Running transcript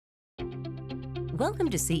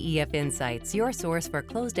Welcome to CEF Insights, your source for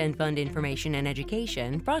closed-end fund information and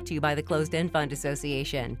education, brought to you by the Closed-End Fund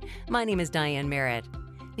Association. My name is Diane Merritt.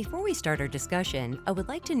 Before we start our discussion, I would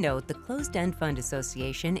like to note the Closed-End Fund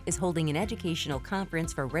Association is holding an educational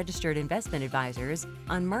conference for registered investment advisors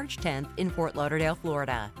on March 10th in Fort Lauderdale,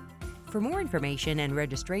 Florida. For more information and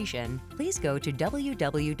registration, please go to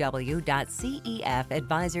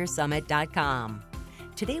www.cefadvisorsummit.com.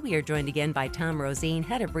 Today we are joined again by Tom Rosine,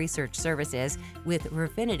 Head of Research Services with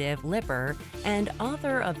Refinitiv Lipper and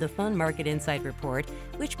author of the Fund Market Insight Report,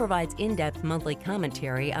 which provides in-depth monthly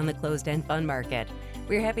commentary on the closed-end fund market.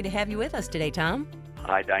 We're happy to have you with us today, Tom.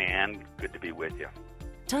 Hi, Diane. Good to be with you.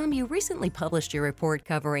 Tom, you recently published your report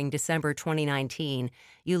covering December 2019.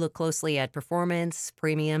 You look closely at performance,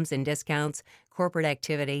 premiums and discounts, corporate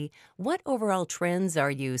activity. What overall trends are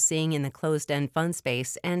you seeing in the closed-end fund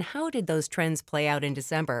space, and how did those trends play out in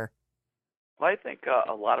December? Well, I think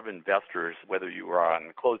a lot of investors, whether you are on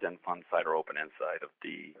the closed-end fund side or open-end side of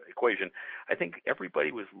the equation, I think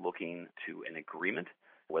everybody was looking to an agreement,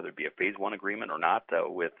 whether it be a phase one agreement or not,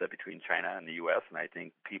 between China and the U.S. And I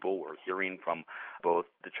think people were hearing from both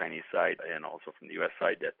the Chinese side and also from the U.S.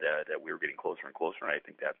 side that we were getting closer and closer. And I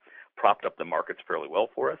think that propped up the markets fairly well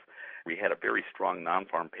for us. We had a very strong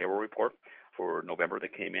non-farm payroll report for November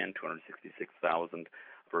that came in, 266,000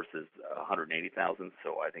 versus 180,000.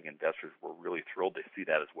 So I think investors were really thrilled to see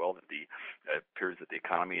that as well, that the appears that the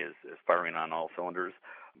economy is firing on all cylinders.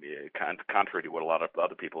 Contrary to what a lot of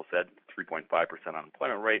other people said, 3.5%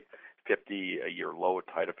 unemployment rate, 50-year low,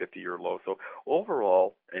 tied a 50-year low. So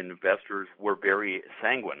overall, investors were very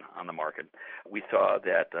sanguine on the market. We saw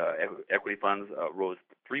that equity funds rose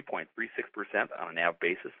 3.36% on a NAV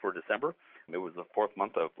basis for December. It was the fourth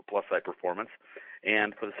month of plus-side performance.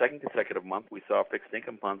 And for the second consecutive month, we saw fixed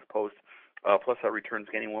income funds post plus-side returns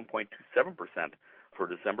gaining 1.27% for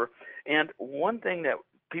December. And one thing that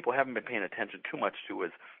people haven't been paying attention too much to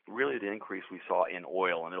is really the increase we saw in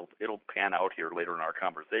oil, and it'll pan out here later in our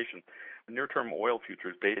conversation. Near-term oil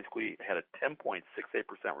futures basically had a 10.68%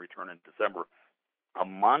 return in December, a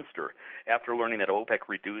monster, after learning that OPEC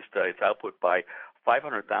reduced its output by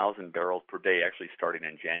 500,000 barrels per day, actually starting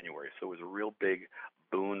in January. So it was a real big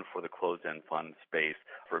boon for the closed-end fund space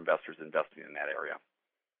for investors investing in that area.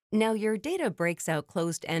 Now, your data breaks out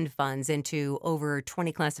closed-end funds into over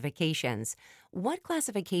 20 classifications. What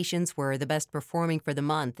classifications were the best performing for the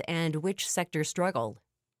month, and which sector struggled?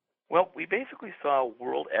 Well, we basically saw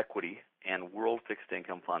world equity and world fixed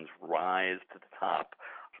income funds rise to the top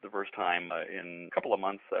for the first time in a couple of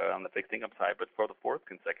months on the fixed income side, but for the fourth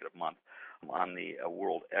consecutive month on the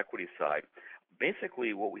world equity side.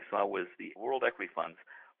 Basically, what we saw was the world equity funds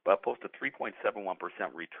post a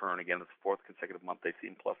 3.71% return. Again, it's the fourth consecutive month they've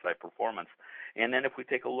seen plus-side performance. And then if we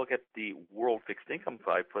take a look at the world fixed income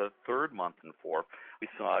side for the third month in four, we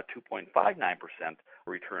saw a 2.59%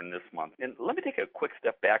 return this month. And let me take a quick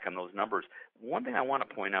step back on those numbers. One thing I want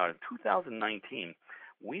to point out, in 2019,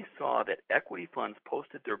 we saw that equity funds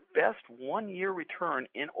posted their best one-year return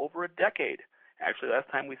in over a decade. Actually, last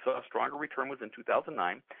time we saw a stronger return was in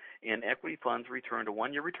 2009, and equity funds returned a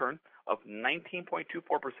one-year return of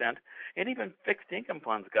 19.24%, and even fixed income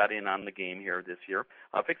funds got in on the game here this year.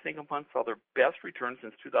 Fixed income funds saw their best return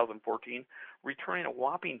since 2014, returning a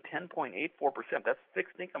whopping 10.84%. That's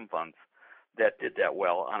fixed income funds that did that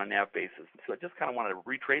well on a NAV basis. So I just kind of wanted to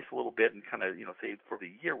retrace a little bit and kind of, say for the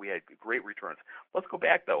year we had great returns. Let's go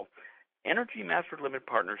back, though. Energy Master Limited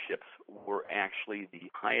Partnerships were actually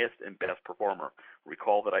the highest and best performer.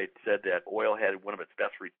 Recall that I said that oil had one of its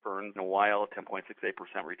best returns in a while, a 10.68%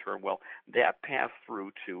 return. Well, that passed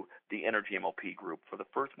through to the Energy MLP group. For the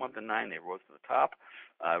first month in 9, they rose to the top,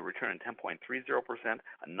 returning 10.30%.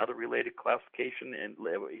 Another related classification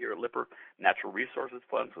here at Lipper, Natural Resources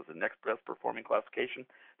Funds, was the next best performing classification,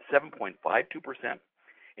 7.52%.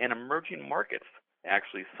 And emerging markets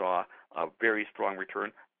actually saw a very strong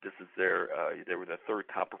return. This is they were the third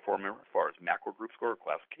top performer as far as macro group score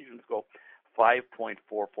classifications go,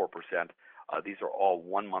 5.44%. These are all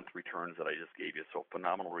 1 month returns that I just gave you, so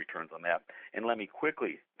phenomenal returns on that. And let me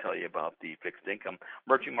quickly tell you about the fixed income.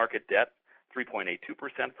 Emerging market debt, 3.82%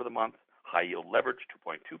 for the month, high yield leverage,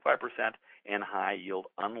 2.25%, and high yield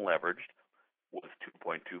unleveraged was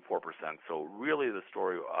 2.24%. So really the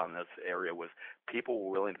story on this area was people were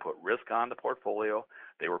willing to put risk on the portfolio.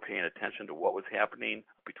 They were paying attention to what was happening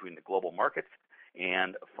between the global markets.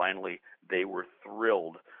 And finally, they were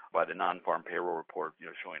thrilled by the non-farm payroll report,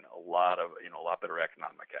 showing a lot better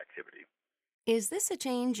economic activity. Is this a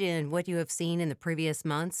change in what you have seen in the previous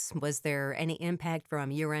months? Was there any impact from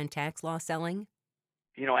year-end tax law selling?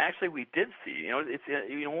 Actually, we did see. It's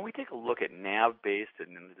when we take a look at NAV-based,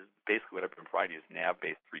 and this is basically what I've been providing is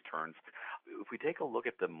NAV-based returns. If we take a look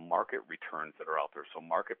at the market returns that are out there, so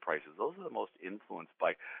market prices, those are the most influenced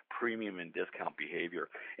by premium and discount behavior.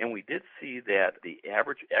 And we did see that the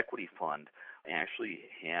average equity fund actually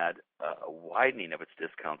had a widening of its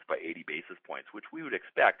discounts by 80 basis points, which we would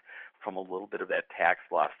expect from a little bit of that tax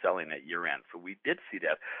loss selling at year end. So we did see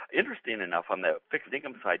that. Interesting enough, on the fixed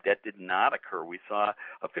income side, that did not occur. We saw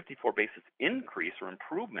a 54 basis increase or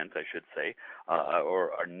improvement, I should say,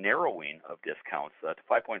 or a narrowing of discounts to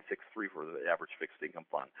 5.63 for the average fixed income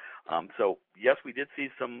fund. So yes, we did see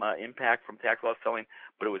some impact from tax loss selling,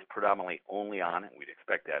 but it was predominantly only on, and we'd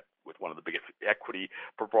expect that with one of the biggest equity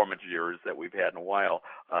performance years that we've had in a while,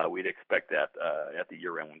 we'd expect that at the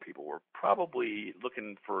year end when people were probably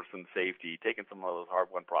looking for some safety, taking some of those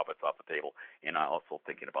hard-won profits off the table, and also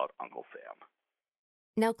thinking about Uncle Sam.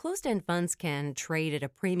 Now, closed-end funds can trade at a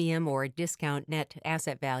premium or discount net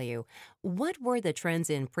asset value. What were the trends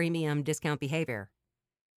in premium discount behavior?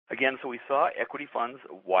 Again, so we saw equity funds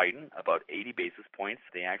widen about 80 basis points.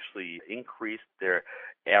 They actually increased their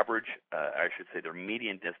average, their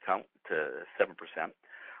median discount to 7%.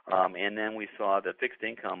 And then we saw the fixed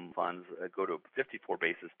income funds go to 54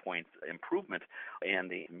 basis points improvement, and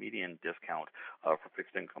the median discount for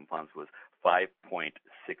fixed income funds was 5.63%.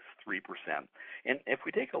 And if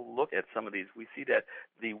we take a look at some of these, we see that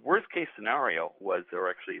the worst case scenario was, or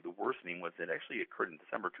actually the worsening was, it actually occurred in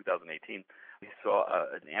December 2018. We saw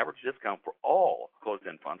an average discount for all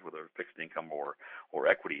closed-end funds, whether fixed income or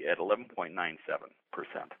equity, at 11.97%.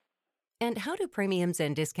 And how do premiums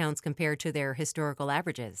and discounts compare to their historical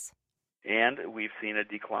averages? And we've seen a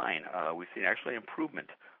decline. We've seen actually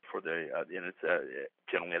improvement for and it's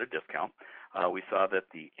generally at a discount. We saw that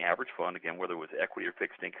the average fund, again, whether it was equity or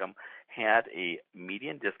fixed income, had a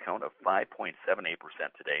median discount of 5.78%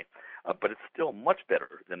 today, but it's still much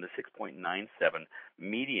better than the 6.97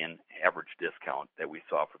 median average discount that we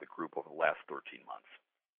saw for the group over the last 13 months.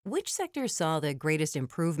 Which sectors saw the greatest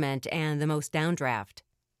improvement and the most downdraft?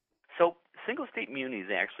 So single state munis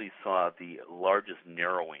actually saw the largest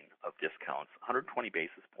narrowing of discounts, 120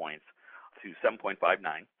 basis points to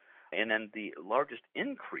 7.59. And then the largest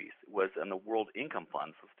increase was in the world income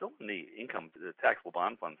funds, so still in the taxable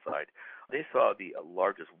bond fund side. They saw the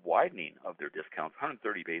largest widening of their discounts,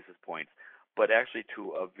 130 basis points, but actually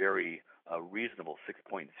to a very reasonable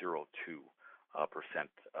 6.02%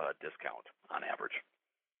 discount on average.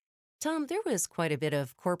 Tom, there was quite a bit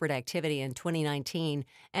of corporate activity in 2019,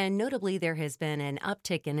 and notably there has been an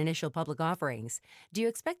uptick in initial public offerings. Do you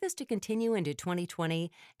expect this to continue into 2020,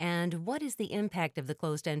 and what is the impact of the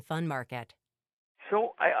closed-end fund market?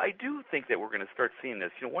 So I do think that we're going to start seeing this.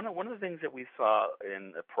 One of the things that we saw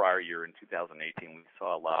in the prior year, in 2018, we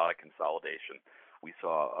saw a lot of consolidation. We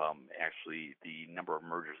saw actually the number of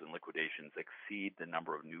mergers and liquidations exceed the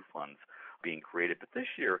number of new funds being created. But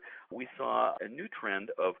this year, we saw a new trend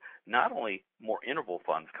of not only more interval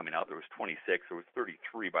funds coming out. There was 26. There was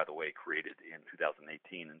 33, by the way, created in 2018.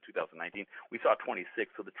 In 2019, we saw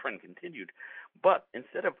 26, so the trend continued. But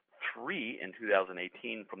instead of 3 in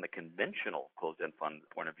 2018 from the conventional closed-end fund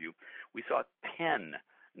point of view, we saw 10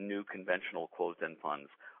 new conventional closed-end funds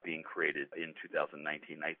being created in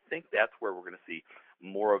 2019. I think that's where we're going to see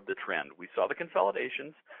more of the trend. We saw the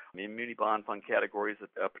consolidations in muni bond fund categories,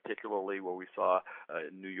 particularly where we saw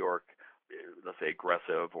New York, let's say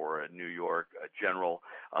aggressive, or a New York general.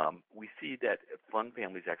 We see that fund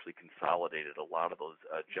families actually consolidated a lot of those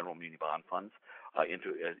general muni bond funds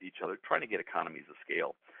into each other, trying to get economies of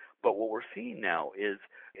scale. But what we're seeing now is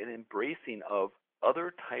an embracing of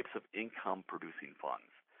other types of income-producing funds.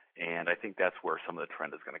 And I think that's where some of the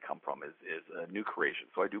trend is going to come from, is a new creation.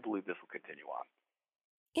 So I do believe this will continue on.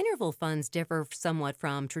 Interval funds differ somewhat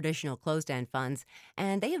from traditional closed-end funds,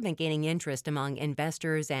 and they have been gaining interest among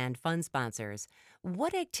investors and fund sponsors.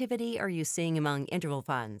 What activity are you seeing among interval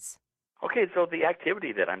funds? Okay, so the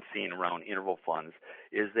activity that I'm seeing around interval funds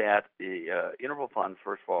is that the interval funds,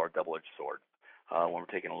 first of all, are a double-edged sword. When we're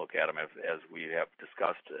taking a look at them, as we have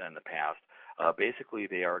discussed in the past, basically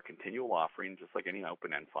they are a continual offering, just like any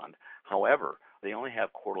open-end fund. However, they only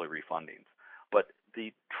have quarterly refundings. But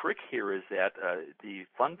the trick here is that the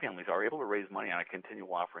fund families are able to raise money on a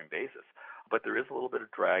continual offering basis. But there is a little bit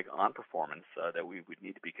of drag on performance that we would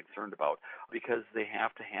need to be concerned about, because they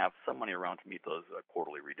have to have some money around to meet those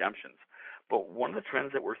quarterly redemptions. But one of the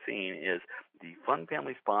trends that we're seeing is the fund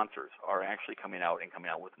family sponsors are actually coming out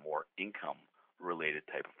with more income-related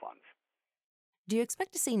type of funds. Do you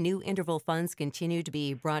expect to see new interval funds continue to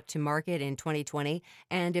be brought to market in 2020?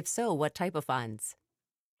 And if so, what type of funds?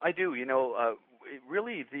 I do.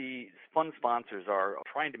 really, the fund sponsors are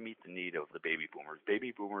trying to meet the need of the baby boomers.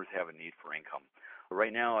 Baby boomers have a need for income.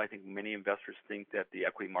 Right now, I think many investors think that the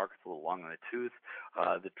equity market's a little long in the tooth.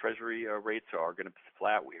 The Treasury rates are going to be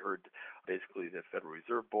flat. We heard basically the Federal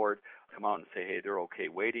Reserve Board come out and say, hey, they're okay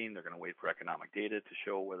waiting. They're going to wait for economic data to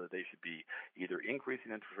show whether they should be either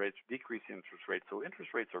increasing interest rates or decreasing interest rates. So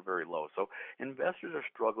interest rates are very low. So investors are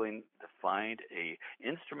struggling to find a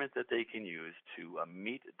instrument that they can use to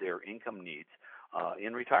meet their income needs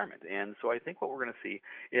in retirement. And so I think what we're going to see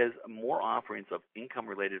is more offerings of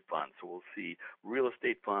income-related funds. So we'll see real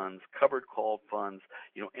estate funds, covered call funds,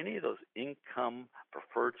 any of those income,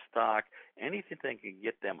 preferred stock, anything that can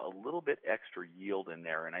get them a little bit extra yield in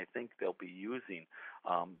there. And I think they'll be using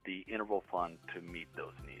the interval fund to meet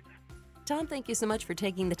those needs. Tom, thank you so much for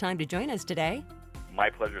taking the time to join us today. My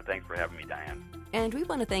pleasure. Thanks for having me, Diane. And we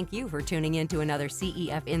want to thank you for tuning in to another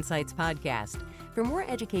CEF Insights podcast. For more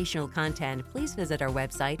educational content, please visit our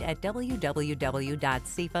website at www.cefa.com.